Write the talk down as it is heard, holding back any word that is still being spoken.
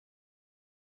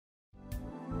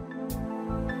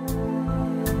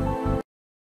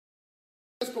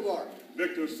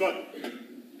Victor's son.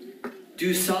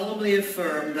 Do solemnly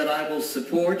affirm that I will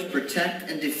support, protect,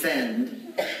 and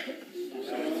defend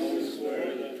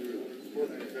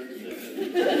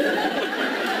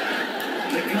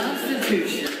the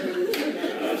Constitution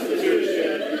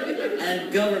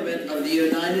and government of the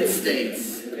United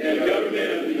States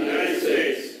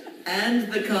and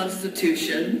the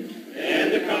Constitution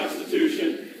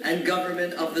and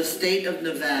government of the State of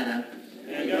Nevada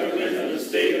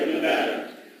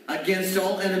against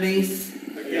all enemies,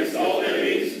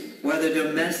 whether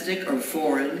domestic or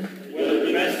foreign,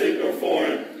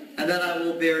 and that I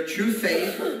will bear true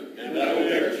faith,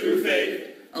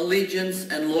 allegiance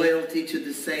and loyalty to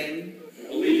the same,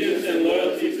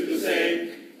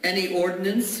 any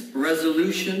ordinance,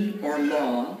 resolution, or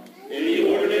law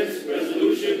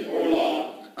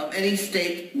of any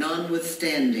state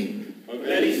notwithstanding,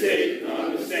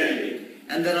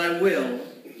 and that I will,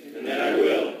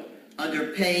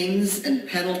 under pains and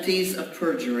penalties of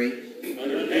perjury,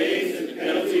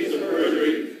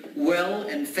 well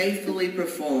and faithfully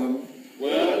perform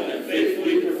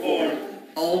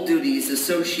all duties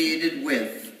associated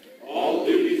with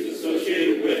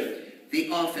the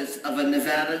office of a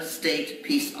Nevada State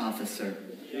Peace Officer.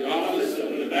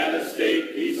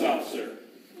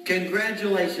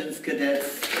 Congratulations,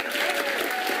 cadets.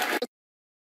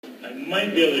 I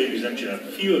might be able to exempt you on a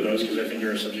few of those because I think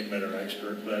you're a subject matter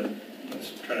expert, but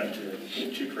let's try not to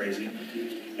get too crazy.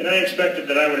 And I expected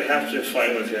that I would have to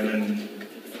fight with him and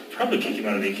probably kick him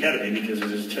out of the academy because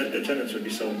his attendance would be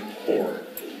so poor.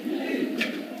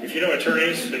 If you know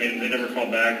attorneys, I mean, they never call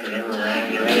back, they're never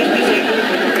around, they're always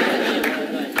busy.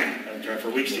 I've tried for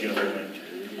weeks to get a hold of him.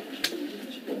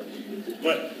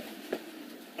 But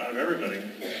out of everybody,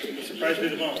 he surprised me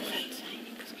the most.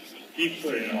 He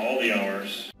put in all the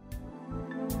hours.